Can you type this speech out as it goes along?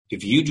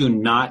If you do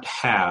not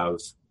have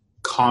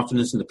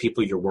confidence in the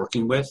people you're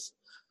working with,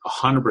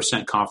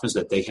 100% confidence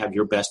that they have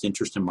your best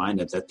interest in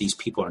mind, that these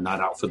people are not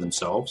out for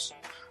themselves,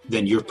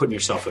 then you're putting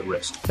yourself at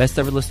risk. Best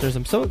ever listeners,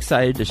 I'm so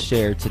excited to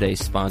share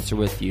today's sponsor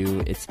with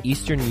you. It's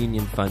Eastern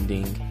Union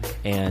Funding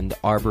and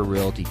Arbor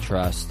Realty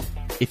Trust.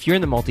 If you're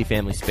in the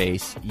multifamily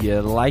space, you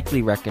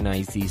likely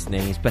recognize these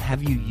names, but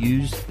have you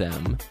used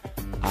them?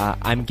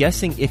 I'm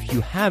guessing if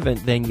you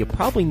haven't, then you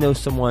probably know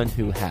someone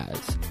who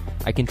has.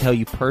 I can tell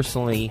you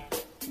personally,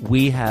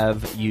 we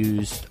have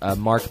used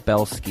Mark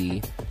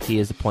Belsky. He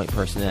is a point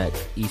person at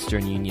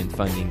Eastern Union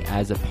Funding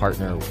as a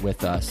partner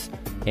with us,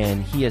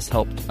 and he has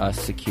helped us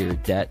secure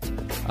debt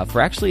for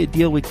actually a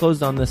deal we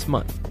closed on this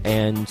month.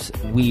 And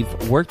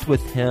we've worked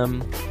with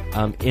him.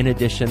 In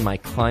addition, my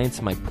clients,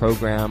 my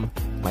program,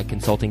 my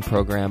consulting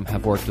program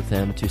have worked with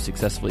him to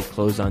successfully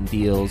close on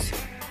deals.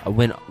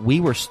 When we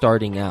were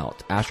starting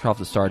out, Ashcroft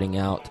was starting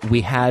out,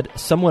 we had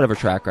somewhat of a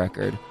track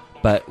record,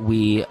 but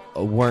we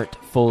weren't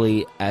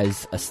fully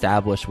as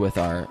established with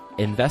our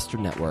investor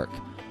network.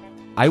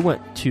 I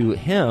went to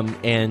him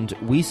and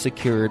we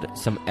secured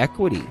some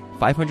equity,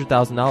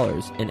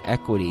 $500,000 in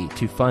equity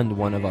to fund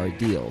one of our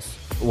deals.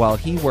 While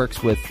he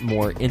works with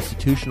more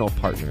institutional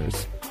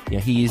partners,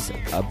 he's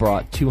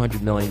brought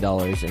 $200 million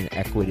in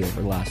equity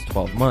over the last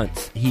 12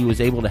 months. He was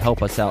able to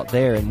help us out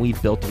there, and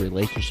we've built a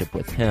relationship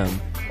with him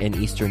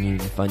in Eastern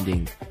Union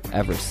Funding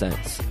ever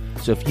since.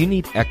 So if you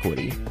need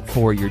equity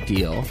for your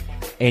deal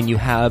and you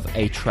have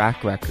a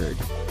track record,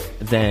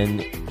 then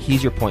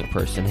he's your point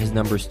person. His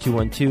number is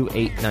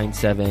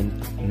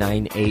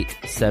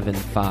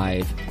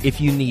 212-897-9875.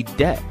 If you need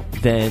debt,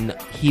 then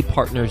he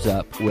partners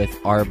up with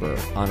Arbor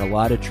on a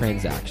lot of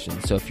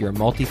transactions. So if you're a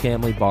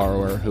multifamily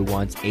borrower who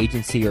wants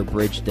agency or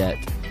bridge debt,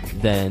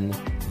 then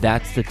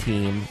that's the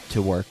team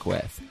to work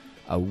with.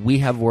 We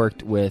have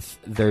worked with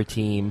their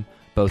team,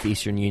 both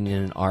Eastern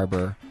Union and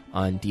Arbor,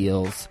 on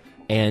deals.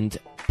 And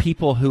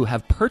people who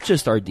have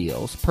purchased our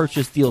deals,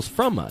 purchased deals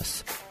from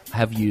us,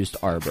 have used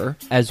Arbor,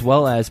 as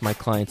well as my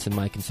clients in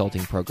my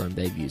consulting program,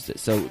 they've used it.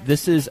 So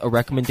this is a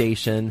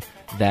recommendation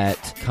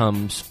that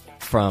comes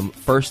from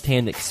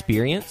firsthand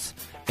experience.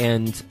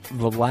 And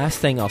the last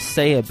thing I'll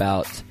say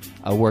about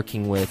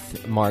working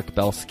with Mark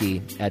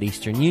Belsky at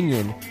Eastern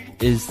Union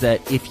is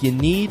that if you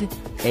need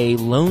a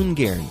loan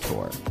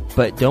guarantor,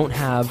 but don't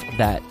have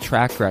that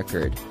track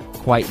record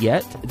quite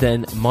yet,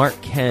 then Mark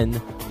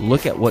can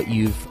look at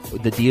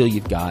the deal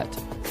you've got,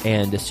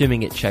 and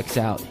assuming it checks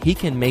out, he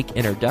can make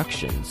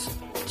introductions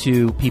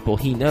to people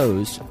he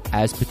knows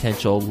as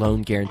potential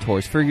loan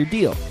guarantors for your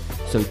deal.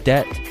 So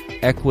debt,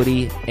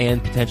 equity,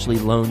 and potentially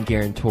loan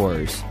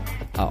guarantors.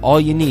 All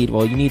you need,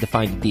 you need to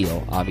find a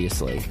deal,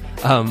 obviously.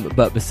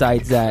 But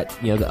besides that,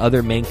 the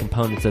other main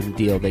components of the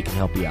deal they can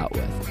help you out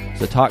with.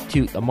 So talk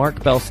to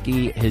Mark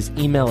Belsky. His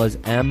email is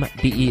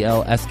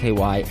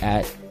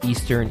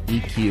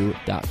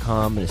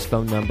mbelsky@easterneq.com, and his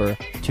phone number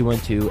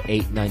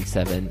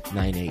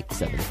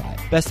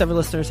 212-897-9875. Best ever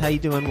listeners, how you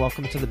doing?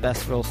 Welcome to the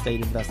Best Real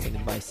Estate Investing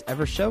Advice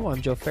Ever show.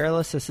 I'm Joe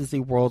Fairless. This is the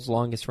world's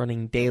longest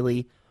running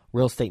daily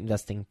real estate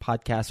investing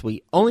podcast.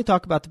 We only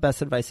talk about the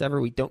best advice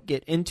ever. We don't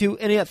get into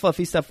any of that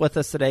fluffy stuff. With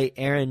us today,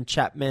 Aaron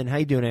Chapman. How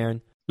you doing,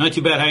 Aaron? Not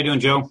too bad. How you doing,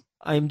 Joe?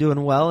 I'm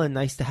doing well, and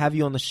nice to have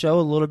you on the show.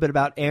 A little bit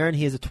about Aaron.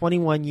 He is a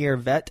 21-year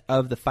vet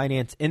of the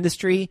finance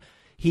industry.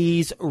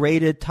 He's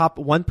rated top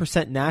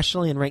 1%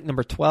 nationally and ranked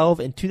number 12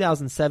 in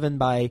 2007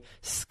 by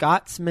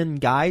Scotsman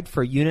Guide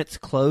for units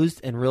closed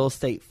in real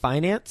estate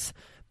finance,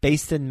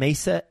 based in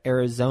Mesa,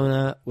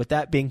 Arizona. With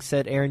that being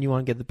said, Aaron, you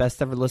want to give the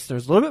best ever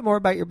listeners a little bit more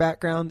about your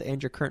background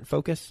and your current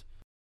focus?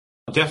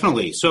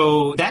 Definitely.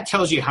 So that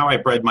tells you how I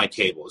bred my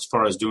table as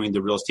far as doing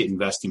the real estate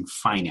investing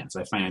finance.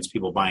 I finance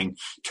people buying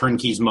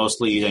turnkeys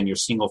mostly, then your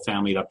single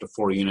family at up to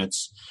 4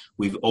 units.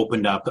 We've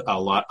opened up a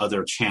lot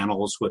other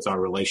channels with our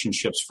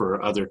relationships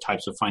for other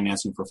types of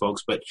financing for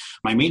folks. But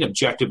my main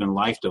objective in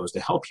life, though, is to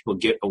help people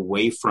get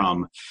away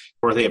from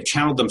where they have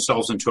channeled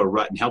themselves into a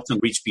rut and help them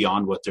reach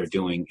beyond what they're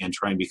doing and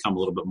try and become a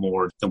little bit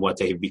more than what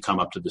they have become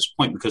up to this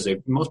point, because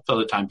most of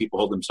the time people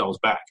hold themselves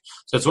back.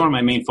 So that's one of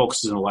my main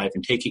focuses in life,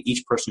 and taking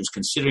each person who's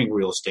considering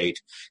real estate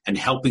and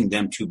helping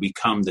them to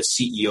become the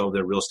CEO of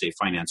their real estate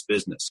finance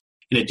business.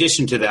 In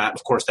addition to that,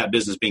 of course, that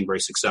business being very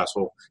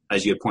successful,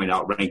 as you had pointed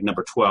out, ranked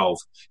number 12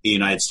 in the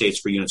United States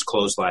for units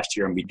closed last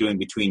year, and be doing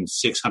between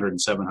 600 and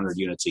 700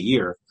 units a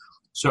year.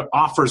 So it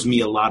offers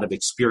me a lot of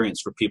experience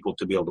for people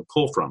to be able to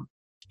pull from.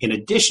 In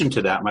addition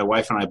to that, my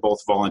wife and I both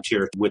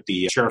volunteer with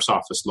the sheriff's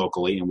office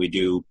locally, and we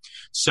do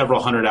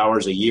several hundred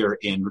hours a year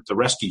in the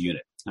rescue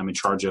unit. I'm in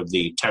charge of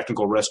the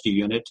technical rescue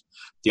unit,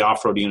 the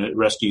off-road unit,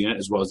 rescue unit,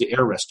 as well as the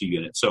air rescue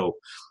unit. So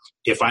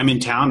if I'm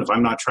in town, if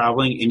I'm not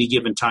traveling, any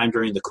given time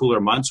during the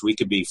cooler months, we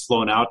could be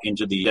flown out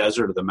into the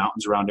desert or the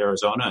mountains around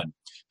Arizona and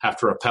have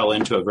to rappel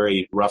into a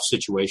very rough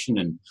situation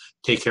and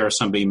take care of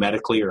somebody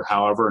medically or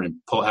however, and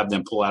have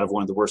them pull out of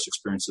one of the worst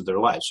experiences of their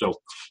life. So I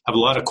have a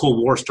lot of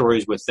cool war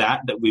stories with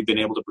that we've been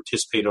able to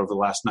participate over the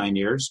last 9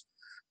 years.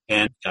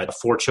 And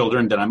 4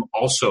 children that I'm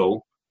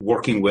also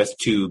working with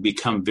to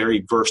become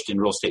very versed in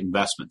real estate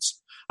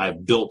investments.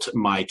 I've built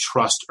my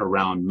trust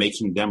around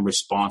making them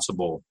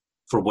responsible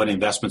for what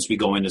investments we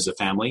go in as a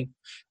family,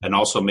 and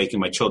also making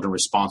my children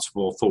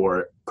responsible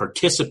for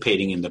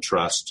participating in the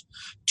trust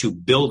to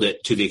build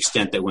it to the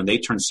extent that when they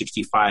turn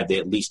 65, they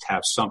at least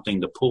have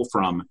something to pull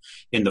from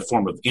in the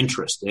form of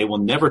interest. They will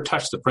never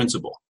touch the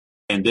principal.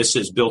 And this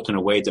is built in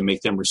a way to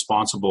make them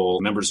responsible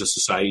members of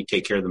society,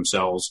 take care of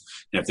themselves.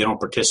 And if they don't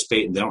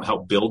participate and they don't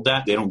help build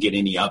that, they don't get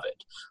any of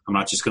it. I'm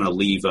not just going to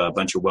leave a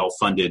bunch of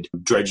well-funded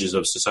dredges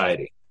of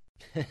society.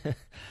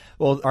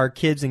 Well, our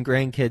kids and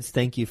grandkids,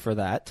 thank you for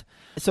that.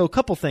 So a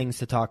couple things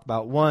to talk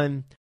about.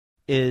 One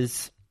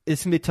is,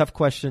 it's going to be a tough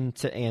question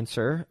to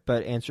answer,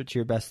 but answer to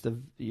your best of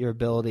your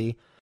ability.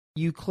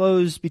 You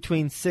closed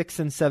between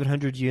 600 and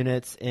 700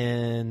 units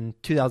in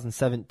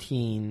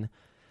 2017.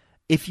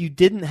 If you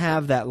didn't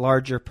have that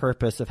larger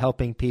purpose of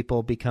helping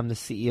people become the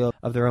CEO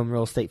of their own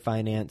real estate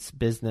finance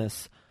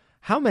business,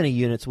 how many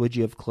units would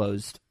you have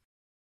closed?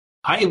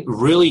 I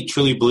really,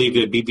 truly believe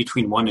it would be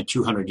between 100 and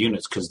 200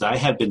 units, because I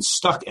have been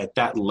stuck at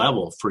that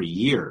level for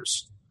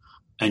years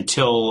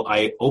until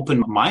I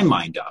opened my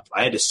mind up.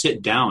 I had to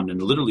sit down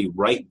and literally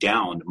write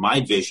down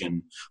my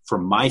vision for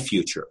my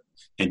future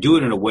and do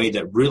it in a way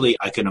that really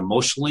I could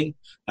emotionally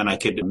and I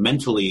could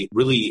mentally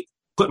really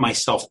put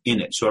myself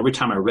in it. So every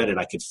time I read it,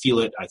 I could feel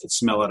it, I could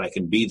smell it, I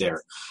could be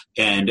there.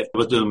 And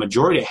what the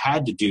majority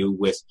had to do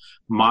with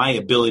my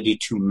ability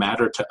to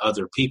matter to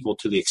other people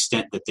to the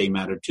extent that they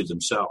mattered to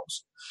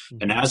themselves.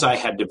 Mm-hmm. And as I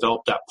had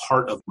developed that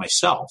part of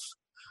myself,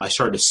 I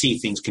started to see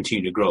things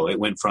continue to grow. It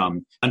went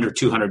from under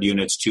 200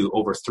 units to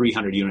over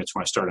 300 units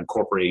when I started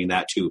incorporating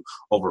that to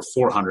over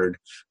 400.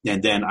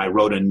 And then I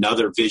wrote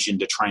another vision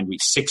to try and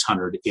reach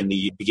 600 in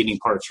the beginning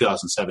part of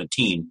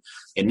 2017.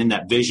 And in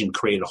that vision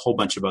created a whole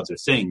bunch of other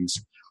things.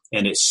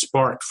 And it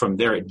sparked from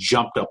there. It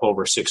jumped up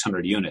over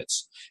 600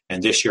 units.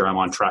 And this year I'm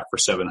on track for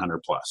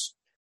 700 plus.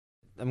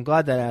 I'm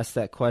glad that I asked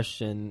that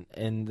question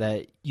and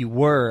that you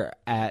were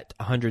at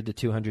 100 to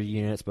 200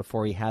 units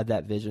before you had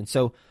that vision.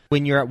 So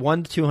when you're at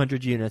 1 to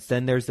 200 units,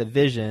 then there's the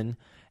vision,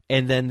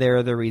 and then there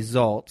are the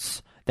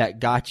results that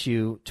got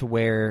you to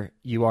where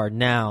you are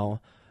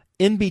now.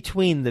 In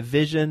between the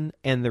vision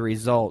and the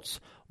results,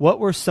 what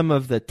were some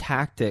of the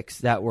tactics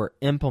that were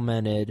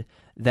implemented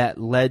that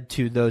led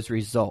to those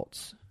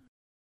results?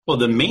 Well,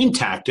 the main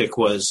tactic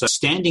was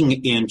standing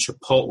in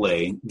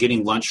Chipotle,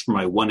 getting lunch for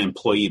my one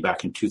employee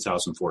back in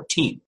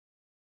 2014.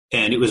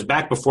 And it was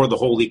back before the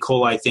whole E.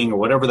 coli thing or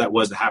whatever that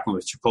was that happened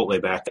with Chipotle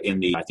back in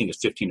the, I think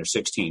it's 15 or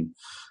 16.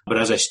 But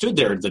as I stood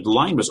there, the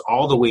line was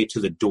all the way to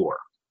the door.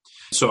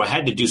 So I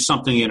had to do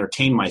something to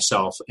entertain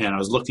myself. And I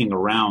was looking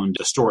around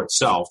the store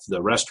itself,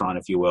 the restaurant,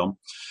 if you will.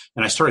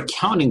 And I started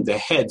counting the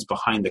heads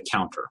behind the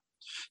counter.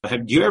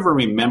 Do you ever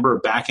remember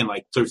back in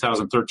like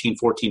 2013,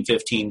 14,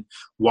 15,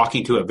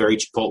 walking to a very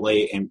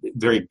Chipotle and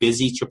very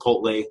busy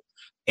Chipotle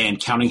and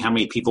counting how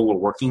many people were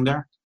working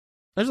there?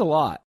 There's a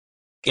lot.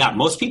 Yeah,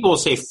 most people will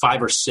say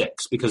 5 or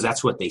 6 because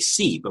that's what they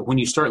see. But when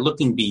you start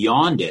looking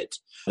beyond it,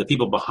 the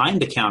people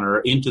behind the counter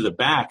into the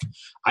back,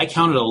 I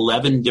counted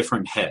 11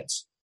 different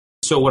heads.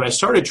 So what I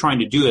started trying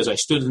to do as I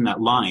stood in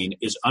that line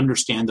is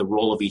understand the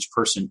role of each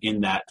person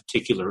in that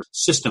particular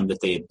system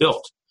that they had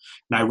built.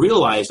 And I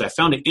realized I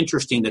found it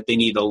interesting that they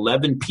need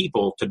 11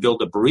 people to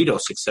build a burrito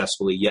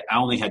successfully, yet I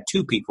only had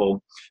 2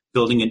 people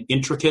building an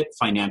intricate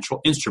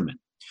financial instrument.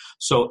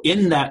 So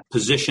in that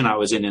position I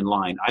was in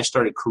line, I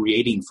started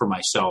creating for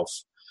myself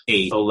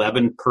a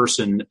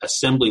 11-person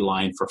assembly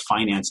line for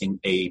financing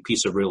a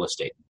piece of real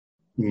estate.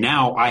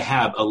 Now I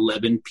have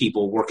 11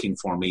 people working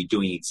for me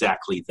doing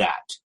exactly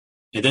that.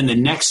 And then the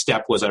next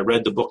step was I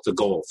read the book, The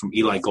Goal, from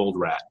Eli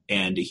Goldratt,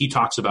 and he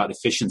talks about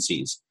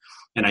efficiencies.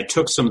 And I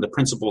took some of the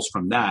principles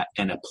from that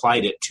and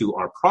applied it to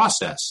our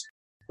process,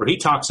 where he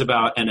talks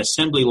about an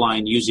assembly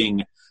line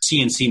using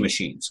CNC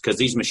machines, because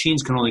these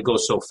machines can only go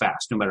so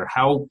fast. No matter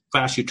how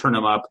fast you turn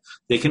them up,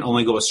 they can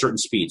only go a certain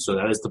speed. So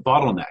that is the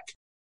bottleneck.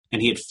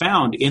 And he had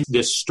found in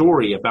this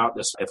story about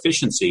this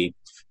efficiency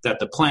that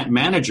the plant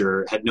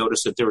manager had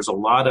noticed that there was a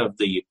lot of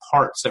the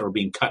parts that were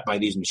being cut by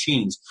these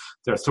machines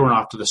that are thrown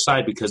off to the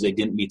side because they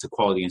didn't meet the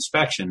quality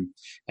inspection.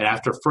 And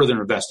after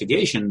further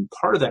investigation,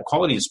 part of that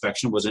quality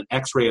inspection was an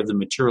x-ray of the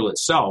material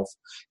itself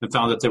and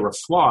found that there were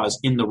flaws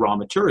in the raw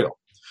material.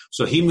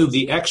 So he moved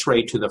the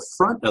x-ray to the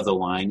front of the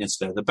line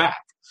instead of the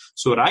back.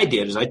 So what I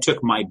did is I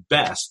took my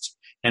best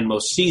and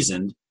most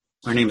seasoned,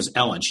 her name is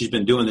Ellen. She's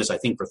been doing this, I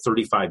think, for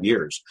 35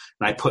 years.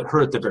 And I put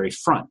her at the very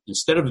front.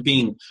 Instead of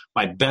being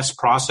my best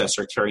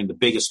processor carrying the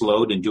biggest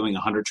load and doing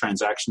 100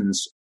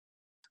 transactions,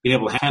 being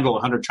able to handle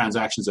 100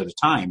 transactions at a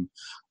time,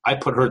 I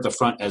put her at the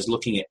front as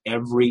looking at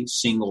every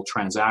single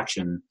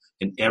transaction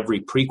in every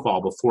pre-qual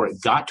before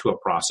it got to a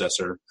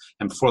processor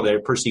and before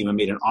the person even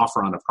made an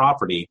offer on a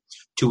property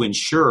to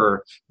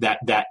ensure that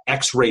that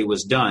x-ray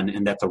was done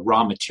and that the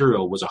raw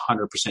material was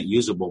 100%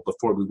 usable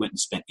before we went and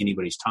spent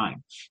anybody's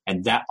time.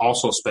 And that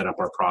also sped up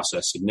our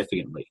process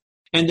significantly.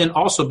 And then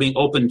also being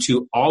open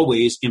to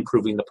always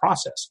improving the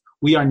process.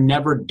 We are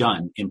never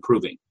done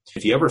improving.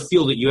 If you ever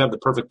feel that you have the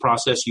perfect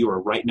process, you are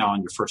right now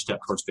on your first step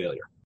towards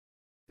failure.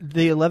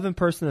 The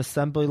 11-person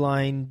assembly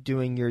line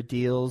doing your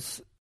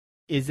deals,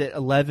 is it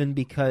 11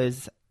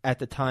 because at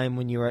the time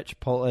when you were at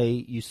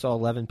Chipotle, you saw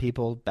 11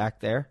 people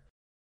back there?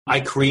 I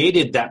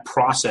created that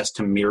process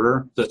to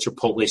mirror the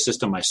Chipotle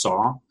system I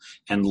saw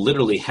and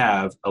literally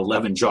have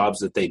 11 jobs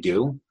that they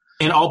do.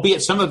 And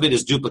albeit some of it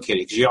is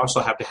duplicated because you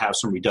also have to have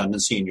some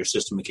redundancy in your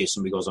system in case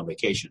somebody goes on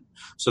vacation.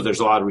 So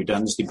there's a lot of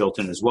redundancy built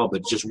in as well,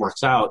 but it just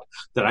works out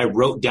that I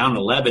wrote down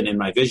 11 in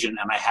my vision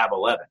and I have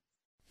 11.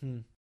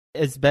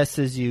 As best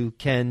as you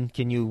can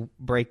you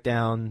break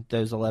down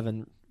those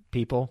 11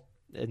 people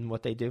and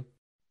what they do?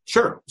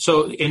 Sure.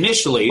 So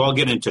initially, I'll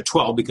get into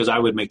 12 because I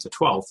would make the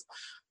 12th.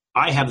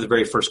 I have the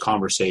very first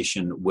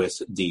conversation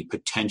with the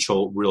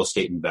potential real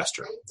estate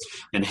investor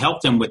and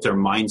help them with their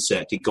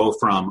mindset to go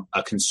from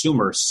a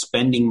consumer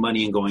spending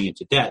money and going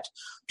into debt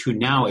to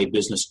now a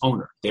business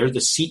owner. They're the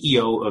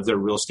CEO of their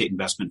real estate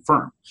investment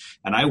firm.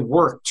 And I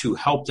work to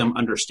help them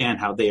understand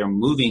how they are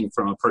moving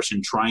from a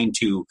person trying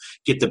to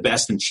get the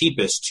best and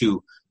cheapest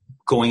to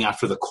going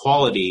after the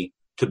quality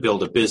to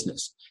build a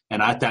business.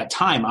 And at that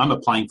time, I'm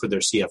applying for their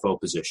CFO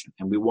position.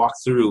 And we walk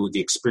through the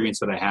experience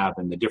that I have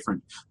and the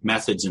different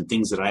methods and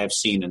things that I have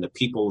seen and the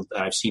people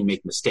that I've seen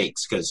make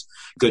mistakes, because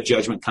good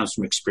judgment comes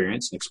from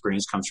experience and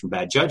experience comes from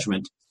bad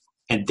judgment.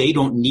 And they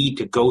don't need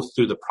to go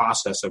through the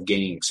process of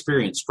gaining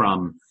experience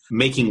from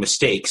making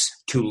mistakes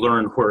to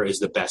learn where is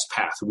the best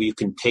path. We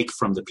can take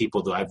from the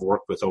people that I've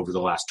worked with over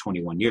the last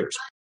 21 years.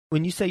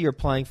 When you say you're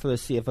applying for the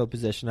CFO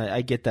position,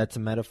 I get that's a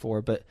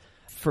metaphor, but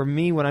for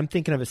me, when I'm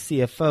thinking of a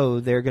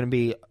CFO, they're going to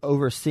be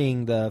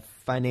overseeing the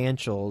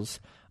financials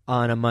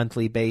on a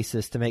monthly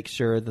basis to make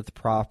sure that the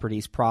property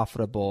is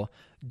profitable.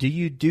 Do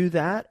you do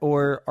that,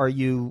 or are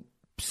you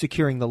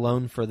securing the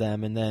loan for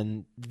them and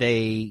then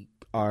they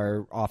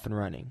are off and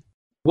running?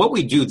 What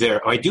we do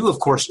there, I do, of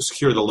course,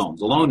 secure the loan.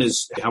 The loan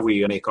is how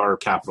we make our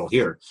capital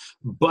here.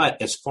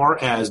 But as far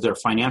as their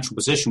financial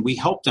position, we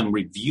help them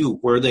review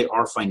where they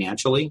are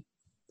financially,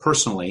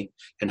 personally,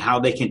 and how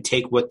they can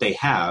take what they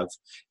have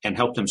and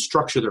help them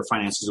structure their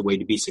finances a way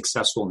to be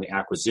successful in the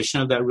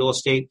acquisition of that real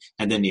estate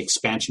and then the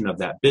expansion of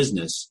that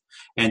business.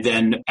 And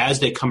then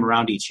as they come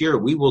around each year,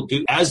 we will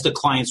do as the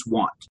clients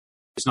want.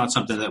 It's not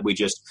something that we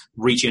just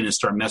reach in and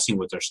start messing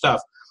with their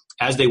stuff.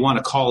 As they want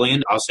to call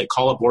in, I'll say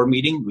call a board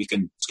meeting. We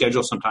can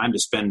schedule some time to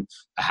spend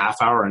a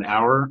half hour, an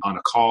hour on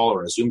a call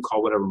or a Zoom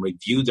call, whatever, and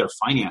review their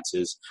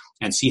finances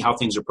and see how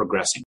things are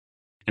progressing.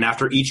 And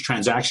after each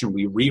transaction,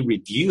 we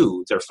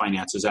re-review their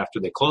finances after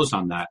they close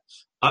on that,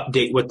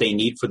 update what they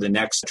need for the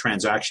next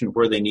transaction,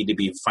 where they need to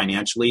be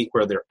financially,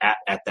 where they're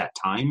at that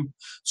time.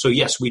 So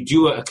yes, we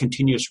do a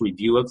continuous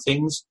review of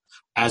things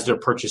as they're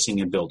purchasing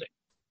and building.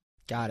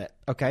 Got it.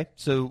 Okay.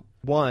 So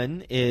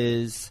one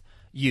is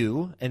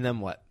you, and then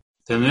what?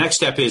 Then the next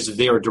step is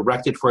they are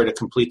directed where to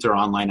complete their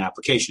online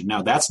application.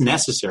 Now that's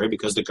necessary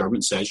because the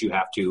government says you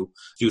have to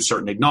do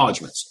certain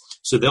acknowledgments.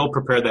 So they'll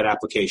prepare that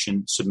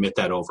application, submit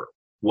that over.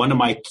 One of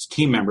my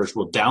team members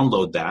will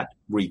download that,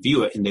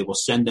 review it, and they will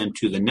send them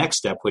to the next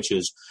step, which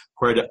is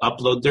where to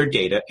upload their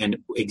data and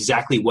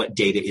exactly what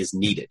data is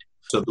needed.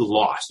 So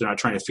lost. They're not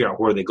trying to figure out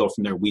where they go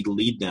from there. We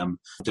lead them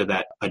to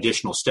that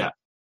additional step.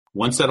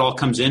 Once that all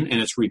comes in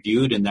and it's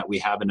reviewed and that we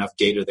have enough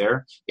data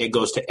there, it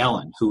goes to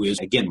Ellen, who is,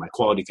 again, my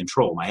quality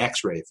control, my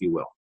x-ray, if you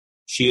will.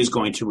 She is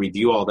going to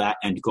review all that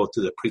and go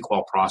through the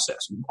pre-qual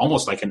process,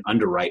 almost like an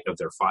underwrite of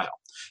their file.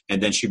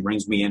 And then she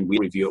brings me in, we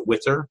review it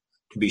with her,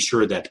 to be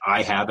sure that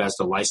I have, as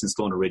the licensed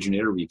loan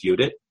originator, reviewed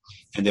it.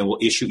 And then we'll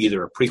issue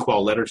either a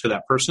pre-qual letter to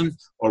that person,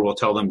 or we'll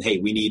tell them, hey,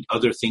 we need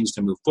other things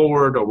to move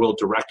forward, or we'll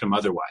direct them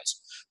otherwise.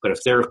 But if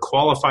they're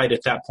qualified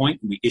at that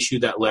point, we issue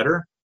that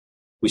letter,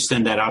 we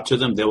send that out to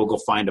them, they will go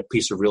find a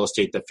piece of real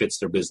estate that fits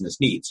their business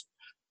needs.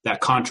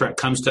 That contract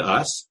comes to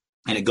us,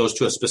 and it goes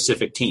to a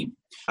specific team.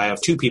 I have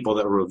two people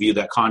that will review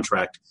that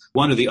contract.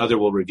 One or the other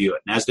will review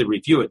it. And as they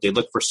review it, they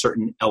look for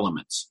certain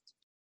elements.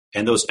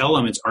 And those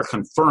elements are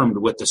confirmed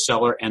with the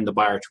seller and the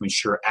buyer to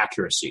ensure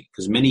accuracy.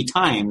 Because many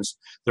times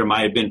there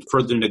might have been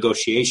further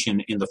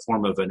negotiation in the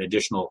form of an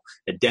additional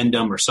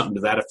addendum or something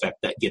to that effect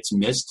that gets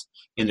missed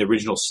in the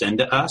original send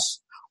to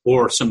us,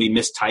 or somebody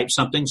mistyped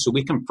something. So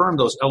we confirm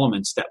those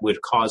elements that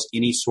would cause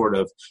any sort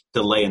of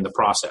delay in the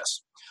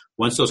process.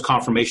 Once those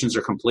confirmations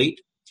are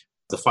complete,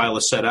 the file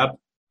is set up,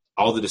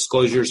 all the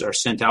disclosures are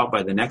sent out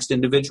by the next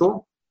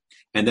individual,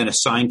 and then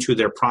assigned to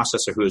their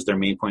processor, who is their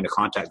main point of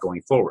contact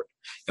going forward.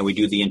 And we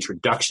do the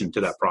introduction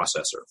to that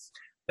processor.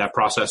 That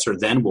processor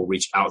then will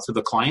reach out to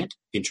the client,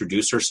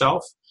 introduce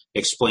herself,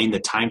 explain the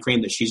time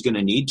frame that she's going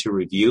to need to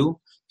review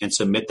and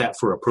submit that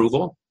for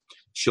approval.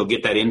 She'll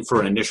get that in for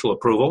an initial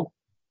approval.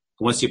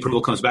 Once the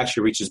approval comes back,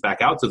 she reaches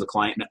back out to the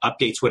client and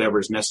updates whatever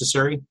is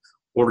necessary,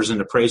 orders an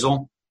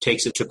appraisal,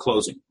 takes it to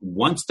closing.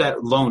 Once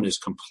that loan is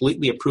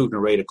completely approved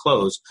and ready to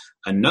close,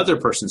 another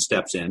person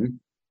steps in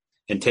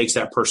and takes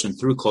that person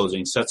through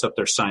closing, sets up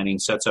their signing,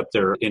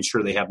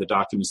 ensure they have the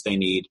documents they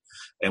need.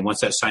 And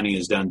once that signing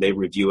is done, they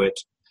review it,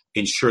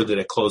 ensure that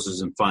it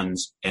closes and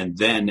funds, and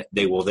then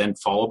they will then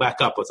follow back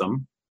up with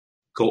them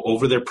go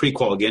over their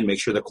pre-qual again, make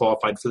sure they're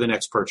qualified for the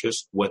next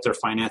purchase, what their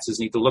finances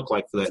need to look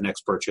like for that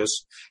next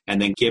purchase,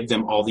 and then give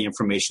them all the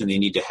information they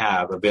need to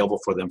have available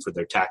for them for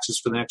their taxes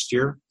for the next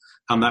year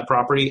on that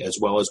property, as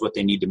well as what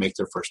they need to make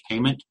their first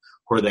payment,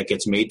 where that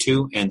gets made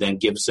to, and then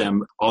gives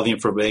them all the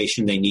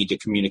information they need to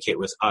communicate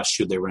with us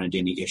should they run into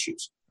any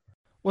issues.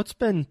 What's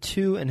been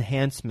 2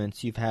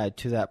 enhancements you've had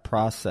to that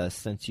process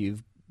since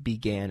you've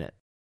began it?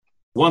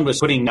 One was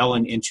putting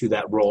Ellen into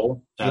that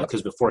role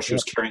because before she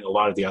was carrying a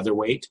lot of the other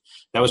weight.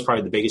 That was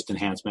probably the biggest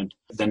enhancement.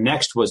 The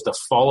next was the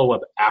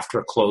follow-up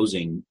after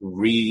closing,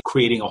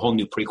 recreating a whole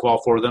new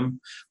pre-qual for them,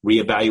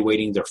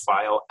 reevaluating their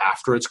file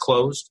after it's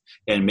closed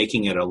and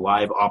making it a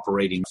live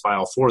operating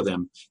file for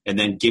them, and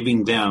then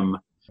giving them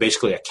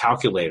basically a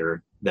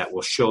calculator that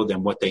will show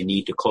them what they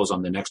need to close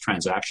on the next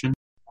transaction,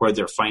 where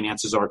their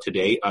finances are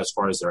today as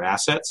far as their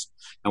assets,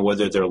 and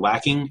whether they're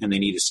lacking and they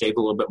need to save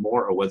a little bit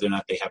more, or whether or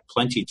not they have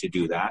plenty to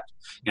do that.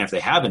 And if they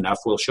have enough,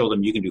 we'll show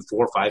them you can do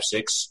 4, 5,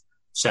 6,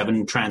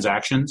 7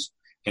 transactions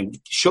and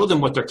show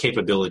them what their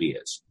capability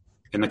is,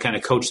 and then kind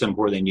of coach them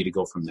where they need to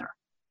go from there.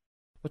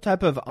 What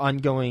type of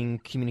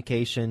ongoing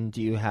communication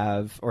do you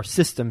have or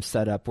system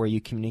set up where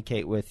you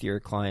communicate with your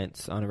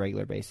clients on a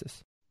regular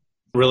basis?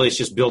 Really, it's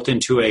just built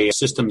into a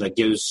system that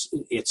gives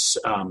its,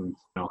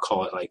 I'll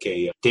call it like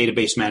a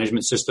database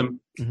management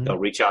system. Mm-hmm. They'll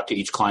reach out to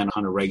each client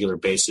on a regular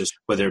basis,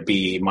 whether it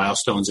be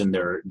milestones in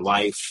their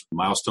life,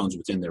 milestones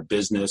within their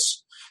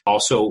business.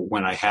 Also,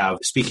 when I have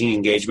speaking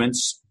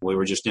engagements, we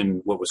were just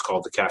in what was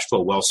called the Cash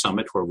Flow Wealth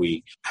Summit, where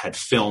we had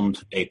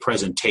filmed a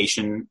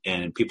presentation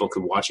and people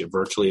could watch it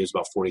virtually. It was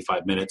about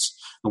 45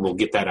 minutes, and we'll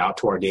get that out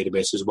to our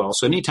database as well.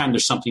 So anytime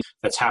there's something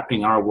that's happening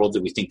in our world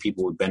that we think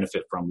people would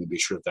benefit from, we'll be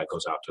sure that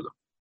goes out to them.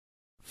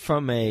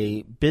 From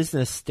a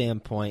business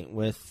standpoint,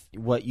 with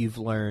what you've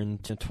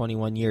learned in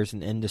 21 years in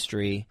the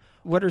industry,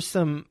 what are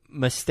some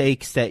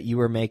mistakes that you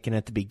were making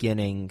at the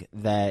beginning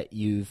that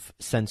you've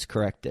since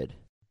corrected?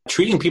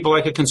 Treating people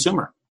like a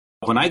consumer.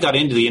 When I got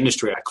into the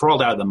industry, I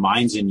crawled out of the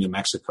mines in New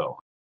Mexico.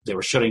 They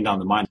were shutting down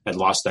the mine. I'd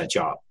lost that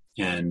job.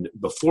 And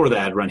before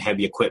that, I'd run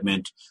heavy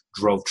equipment,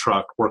 drove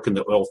truck, worked in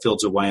the oil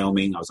fields of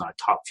Wyoming. I was on a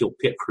top fuel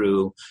pit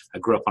crew. I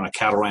grew up on a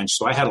cattle ranch.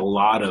 So I had a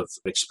lot of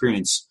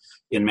experience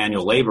in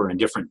manual labor and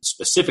different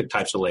specific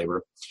types of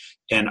labor.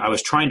 And I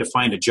was trying to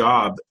find a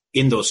job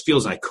in those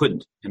fields, and I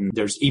couldn't. And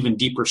there's even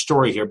deeper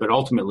story here, but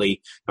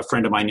ultimately a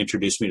friend of mine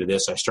introduced me to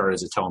this. I started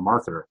as a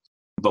telemarketer.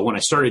 But when I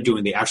started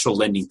doing the actual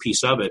lending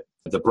piece of it,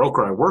 the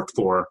broker I worked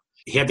for,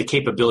 he had the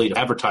capability to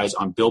advertise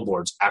on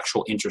billboards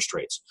actual interest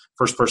rates.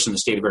 First person in the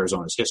state of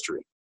Arizona's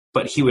history.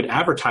 But he would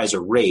advertise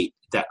a rate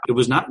that it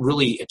was not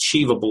really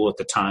achievable at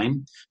the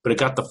time, but it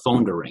got the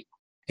phone to ring.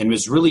 And it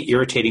was really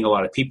irritating a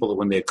lot of people that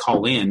when they'd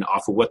call in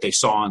off of what they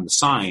saw on the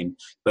sign,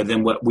 but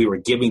then what we were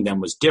giving them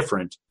was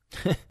different.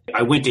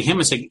 I went to him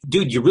and said,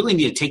 dude, you really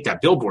need to take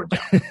that billboard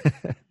down.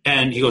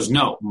 And he goes,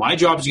 no, my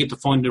job is to get the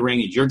phone to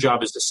ring and your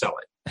job is to sell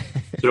it.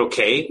 I said,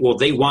 okay, well,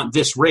 they want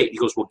this rate. He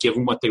goes, well, give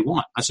them what they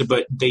want. I said,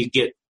 but they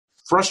get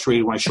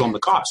frustrated when I show them the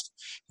cost.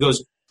 He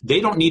goes, they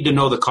don't need to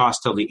know the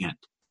cost till the end.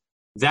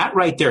 That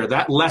right there,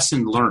 that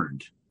lesson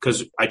learned,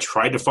 because I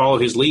tried to follow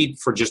his lead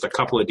for just a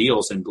couple of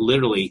deals, and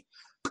literally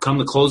come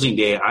the closing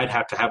day, I'd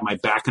have to have my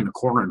back in the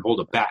corner and hold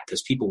it back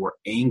because people were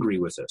angry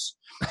with us.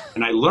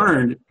 And I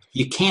learned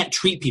you can't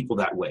treat people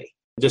that way.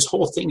 This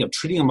whole thing of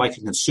treating them like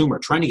a consumer,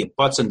 trying to get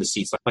butts in the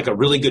seats, like a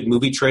really good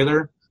movie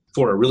trailer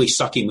for a really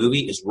sucky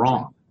movie is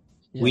wrong.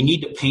 Yeah. We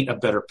need to paint a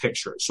better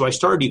picture. So I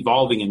started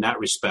evolving in that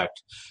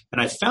respect.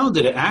 And I found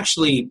that it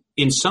actually,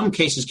 in some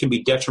cases, can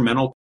be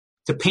detrimental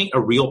to paint a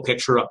real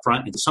picture up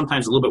front. It's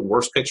sometimes a little bit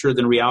worse picture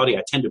than reality.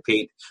 I tend to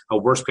paint a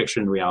worse picture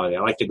than reality.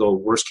 I like to go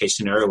worst case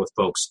scenario with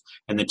folks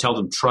and then tell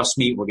them, trust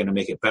me, we're going to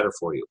make it better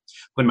for you.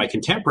 When my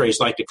contemporaries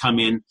like to come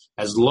in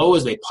as low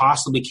as they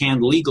possibly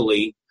can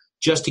legally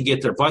just to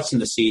get their butts in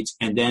the seats,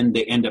 and then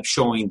they end up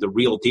showing the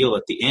real deal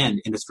at the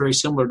end. And it's very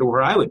similar to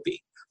where I would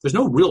be. There's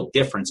no real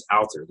difference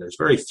out there. There's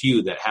very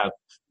few that have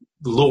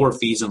lower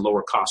fees and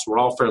lower costs. We're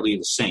all fairly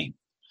the same.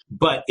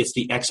 But it's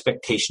the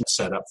expectation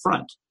set up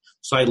front.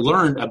 So I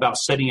learned about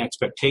setting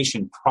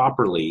expectation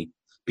properly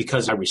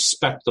because I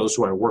respect those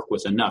who I work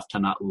with enough to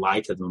not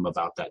lie to them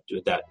about that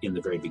in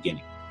the very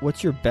beginning.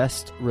 What's your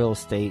best real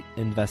estate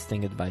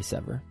investing advice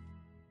ever?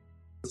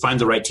 Find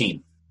the right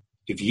team.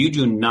 If you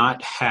do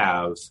not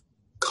have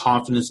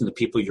confidence in the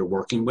people you're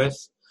working with,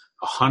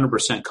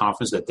 100%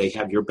 confidence that they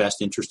have your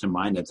best interest in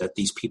mind, that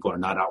these people are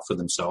not out for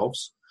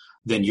themselves,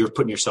 then you're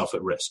putting yourself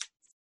at risk.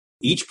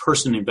 Each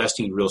person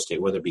investing in real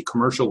estate, whether it be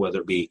commercial, whether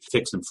it be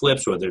fix and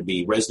flips, whether it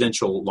be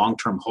residential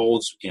long-term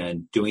holds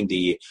and doing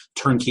the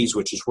turnkeys,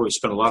 which is where we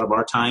spend a lot of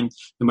our time,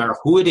 no matter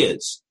who it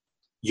is,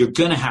 you're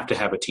going to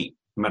have a team,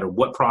 no matter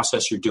what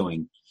process you're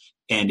doing.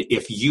 And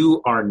if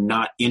you are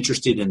not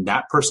interested in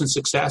that person's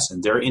success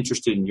and they're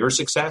interested in your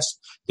success,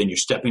 then you're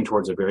stepping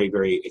towards a very,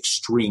 very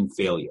extreme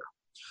failure.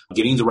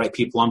 Getting the right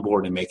people on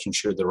board and making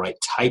sure the right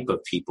type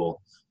of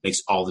people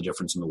makes all the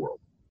difference in the world.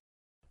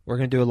 We're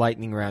going to do a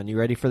lightning round. You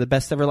ready for the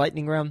best ever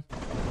lightning round?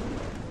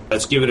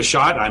 Let's give it a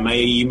shot.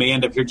 You may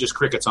end up here just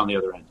crickets on the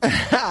other end.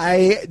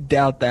 I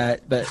doubt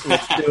that, but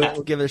let's do it.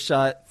 We'll give it a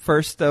shot.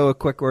 First, though, a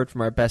quick word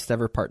from our best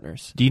ever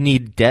partners. Do you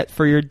need debt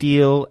for your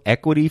deal,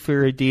 equity for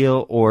your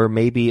deal, or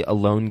maybe a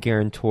loan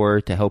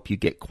guarantor to help you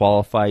get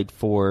qualified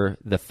for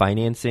the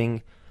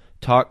financing?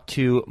 Talk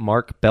to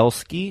Mark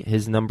Belsky.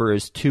 His number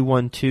is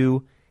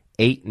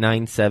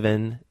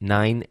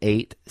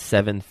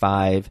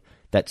 212-897-9875.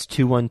 That's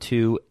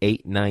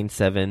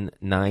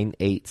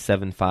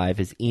 212-897-9875.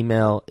 His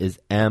email is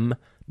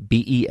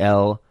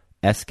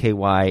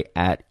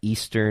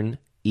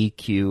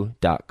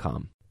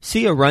mbelsky@easterneq.com.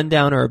 See a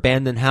rundown or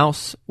abandoned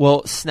house?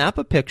 Well, snap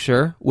a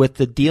picture with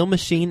the Deal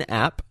Machine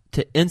app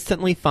to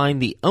instantly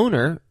find the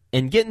owner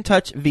and get in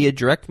touch via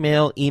direct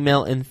mail,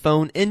 email, and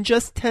phone in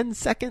just 10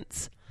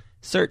 seconds.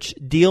 Search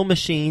Deal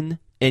Machine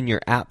in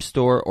your app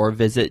store or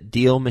visit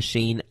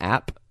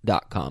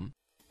dealmachineapp.com.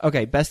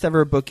 Okay, best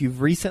ever book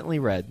you've recently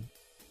read.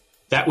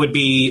 That would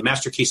be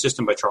Master Key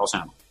System by Charles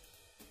Haanel.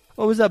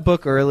 What was that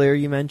book earlier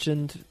you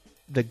mentioned?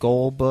 The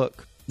Goal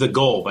book? The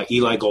Goal by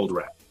Eli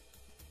Goldratt.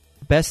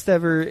 Best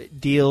ever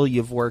deal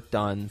you've worked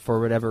on for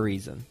whatever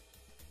reason?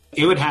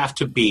 It would have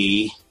to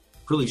be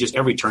really just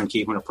every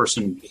turnkey. When a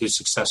person who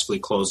successfully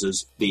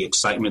closes, the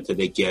excitement that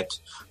they get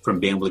from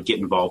being able to get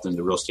involved in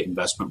the real estate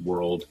investment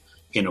world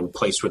in a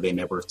place where they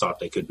never thought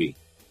they could be.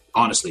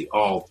 Honestly,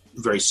 all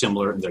very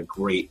similar, and they're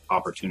great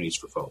opportunities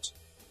for folks.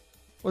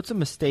 What's a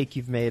mistake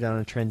you've made on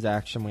a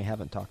transaction we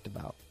haven't talked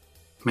about?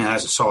 Man,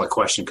 that's a solid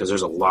question because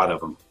there's a lot of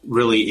them.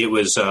 Really, it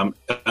was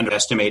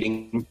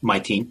underestimating my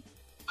team.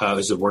 It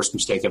was the worst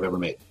mistake I've ever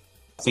made.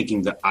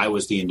 Thinking that I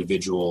was the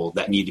individual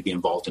that needed to be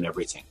involved in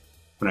everything.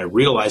 When I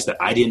realized that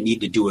I didn't need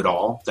to do it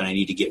all, that I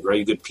need to get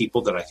very good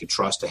people that I could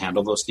trust to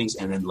handle those things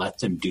and then let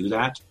them do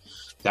that,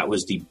 that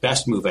was the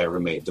best move I ever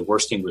made. The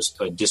worst thing was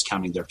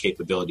discounting their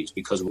capabilities,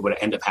 because what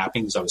ended up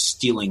happening is I was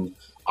stealing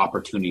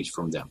opportunities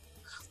from them.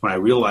 When I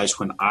realized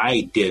when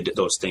I did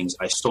those things,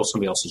 I stole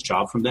somebody else's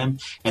job from them.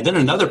 And then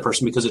another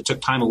person, because it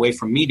took time away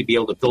from me to be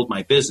able to build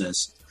my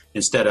business,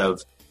 instead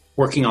of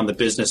working on the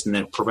business and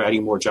then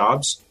providing more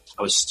jobs,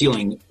 I was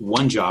stealing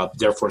one job,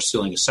 therefore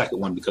stealing a second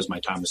one because my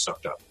time was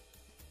sucked up.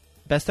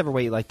 Best ever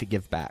way you like to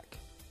give back?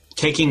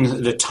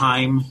 Taking the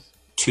time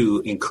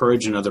to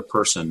encourage another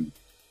person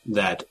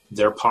that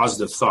their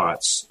positive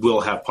thoughts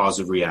will have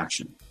positive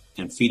reaction,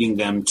 and feeding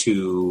them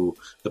to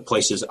the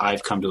places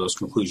I've come to those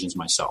conclusions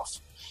myself.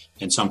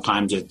 And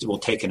sometimes it will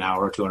take an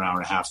hour to an hour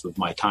and a half of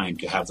my time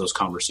to have those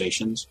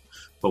conversations.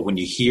 But when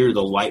you hear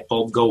the light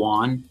bulb go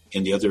on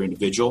in the other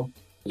individual,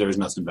 there's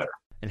nothing better.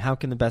 And how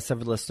can the best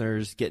ever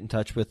listeners get in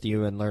touch with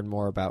you and learn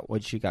more about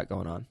what you got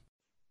going on?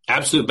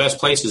 Absolute best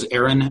place is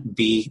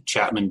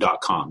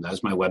aaronbchapman.com.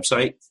 That's my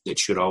website. It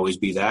should always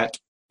be that.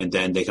 And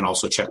then they can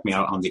also check me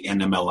out on the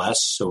NMLS,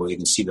 so they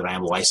can see that I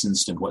am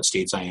licensed in what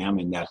states I am.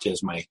 And that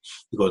is you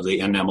go to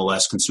the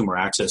NMLS Consumer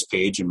Access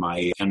page, and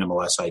my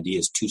NMLS ID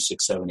is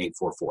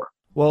 267844.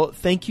 Well,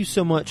 thank you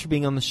so much for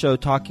being on the show,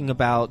 talking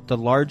about the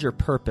larger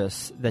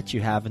purpose that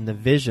you have and the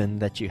vision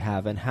that you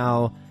have, and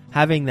how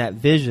having that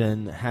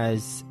vision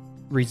has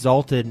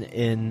resulted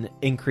in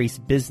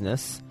increased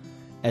business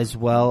as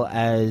well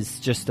as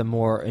just a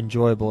more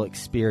enjoyable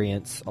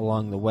experience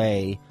along the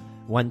way.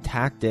 One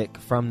tactic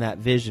from that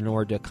vision,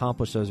 or to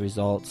accomplish those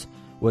results,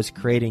 was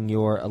creating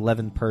your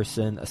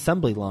 11-person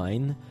assembly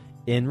line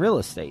in real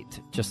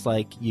estate, just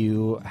like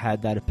you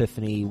had that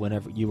epiphany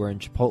whenever you were in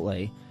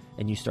Chipotle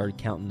and you started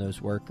counting those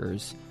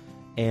workers.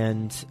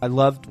 And I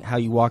loved how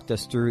you walked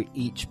us through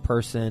each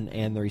person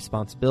and the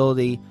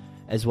responsibility,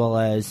 as well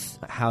as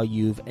how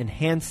you've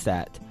enhanced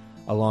that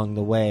along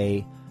the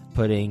way,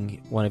 putting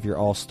one of your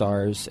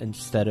all-stars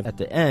instead of at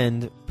the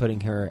end,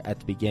 putting her at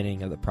the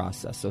beginning of the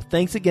process. So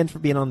thanks again for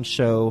being on the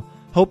show.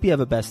 Hope you have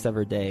a best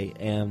ever day,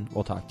 and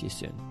we'll talk to you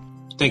soon.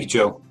 Thank you,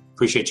 Joe.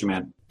 Appreciate you,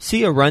 man.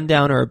 See a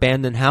rundown or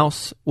abandoned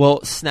house?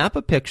 Well, snap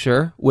a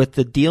picture with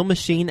the Deal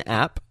Machine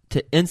app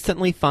to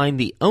instantly find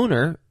the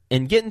owner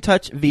and get in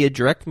touch via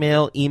direct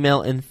mail,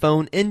 email, and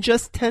phone in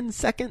just 10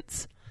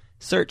 seconds.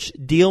 Search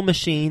Deal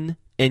Machine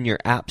in your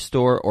app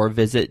store or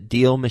visit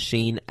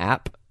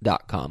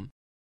dealmachineapp.com.